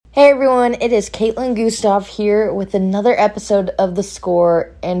everyone, it is Caitlin Gustav here with another episode of The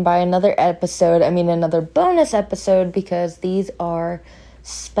Score, and by another episode, I mean another bonus episode because these are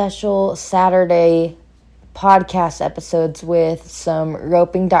special Saturday podcast episodes with some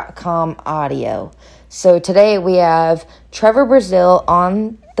roping.com audio. So today we have Trevor Brazil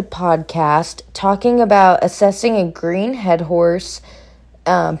on the podcast talking about assessing a green head horse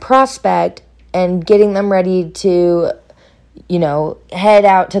prospect and getting them ready to head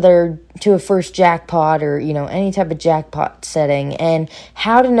out to a first jackpot or, any type of jackpot setting, and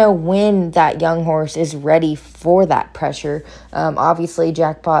how to know when that young horse is ready for that pressure. Obviously,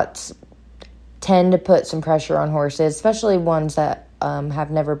 jackpots tend to put some pressure on horses, especially ones that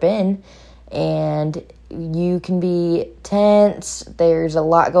have never been, and you can be tense. There's a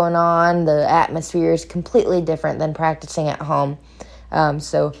lot going on. The atmosphere is completely different than practicing at home.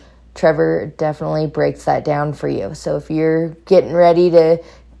 So Trevor definitely breaks that down for you. So if you're getting ready to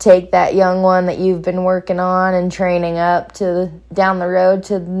take that young one that you've been working on and training up to down the road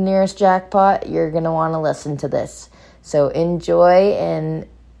to the nearest jackpot, you're going to want to listen to this. So enjoy and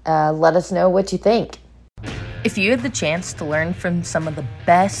let us know what you think. If you had the chance to learn from some of the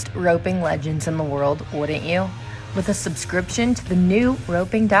best roping legends in the world, wouldn't you? With a subscription to the new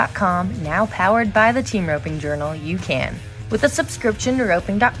roping.com, now powered by the Team Roping Journal, you can. With a subscription to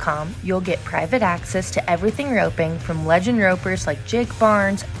roping.com, you'll get private access to everything roping from legend ropers like Jake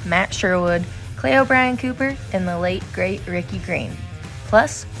Barnes, Matt Sherwood, Clay O'Brien Cooper, and the late, great Ricky Green.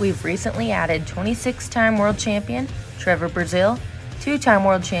 Plus, we've recently added 26-time world champion Trevor Brazil, 2-time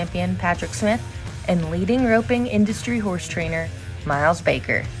world champion Patrick Smith, and leading roping industry horse trainer Miles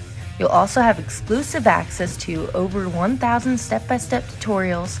Baker. You'll also have exclusive access to over 1,000 step-by-step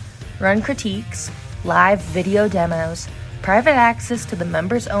tutorials, run critiques, live video demos, private access to the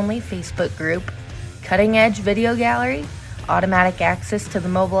members-only Facebook group, cutting-edge video gallery, automatic access to the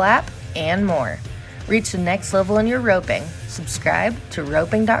mobile app, and more. Reach the next level in your roping. Subscribe to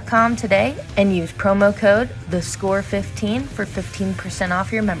roping.com today and use promo code THESCORE15 for 15%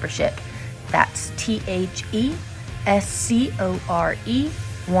 off your membership. That's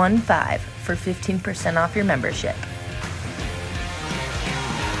THESCORE15 for 15% off your membership.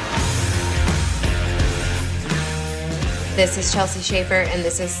 This is Chelsea Schaefer, and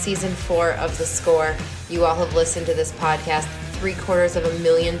this is Season 4 of The Score. You all have listened to this podcast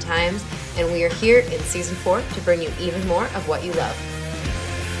 750,000 times, and we are here in Season 4 to bring you even more of what you love.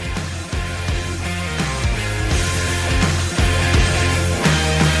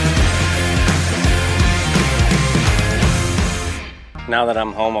 Now that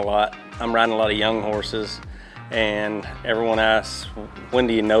I'm home a lot, I'm riding a lot of young horses, and everyone asks, when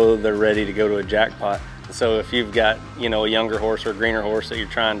do you know they're ready to go to a jackpot? So if you've got, a younger horse or a greener horse that you're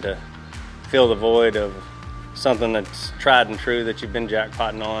trying to fill the void of something that's tried and true that you've been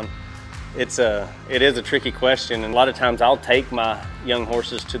jackpotting on, it is a tricky question. And a lot of times I'll take my young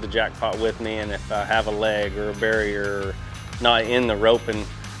horses to the jackpot with me, and if I have a leg or a barrier or not in the roping,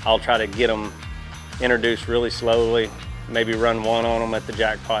 I'll try to get them introduced really slowly, maybe run one on them at the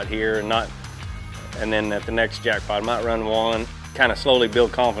jackpot here and then at the next jackpot I might run one. Kind of slowly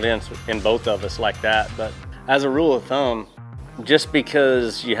build confidence in both of us like that. But as a rule of thumb, just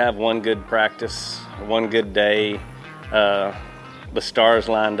because you have one good practice, one good day, the stars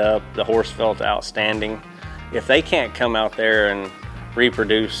lined up, the horse felt outstanding, if they can't come out there and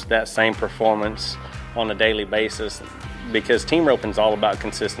reproduce that same performance on a daily basis, because team roping is all about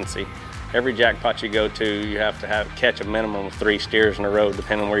consistency. Every jackpot you go to, you have to catch a minimum of 3 steers in a row,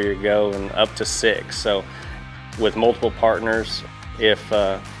 depending on where you go, and up to 6. So with multiple partners, if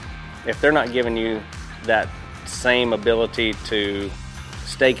they're not giving you that same ability to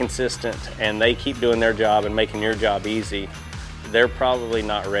stay consistent and they keep doing their job and making your job easy, they're probably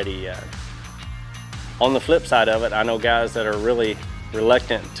not ready yet. On the flip side of it, I know guys that are really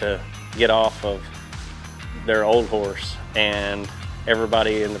reluctant to get off of their old horse, and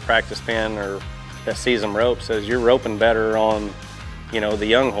everybody in the practice pen or that sees them rope says, you're roping better on the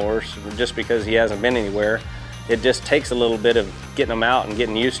young horse just because he hasn't been anywhere. It just takes a little bit of getting them out and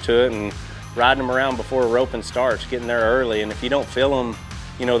getting used to it and riding them around before roping starts, getting there early. And if you don't feel them,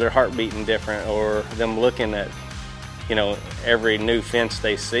 their heart beating different, or them looking at, every new fence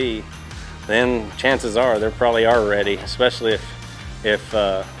they see, then chances are they probably are ready, especially if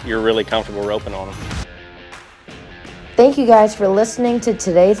you're really comfortable roping on them. Thank you guys for listening to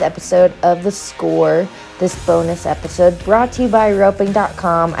today's episode of The Score, this bonus episode brought to you by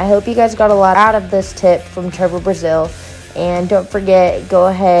roping.com. I hope you guys got a lot out of this tip from Trevor Brazil. And don't forget, go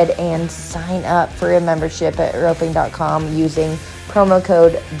ahead and sign up for a membership at roping.com using promo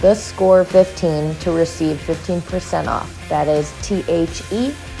code THESCORE15 to receive 15% off. That is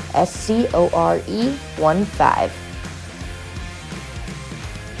THESCORE15 SCORE15.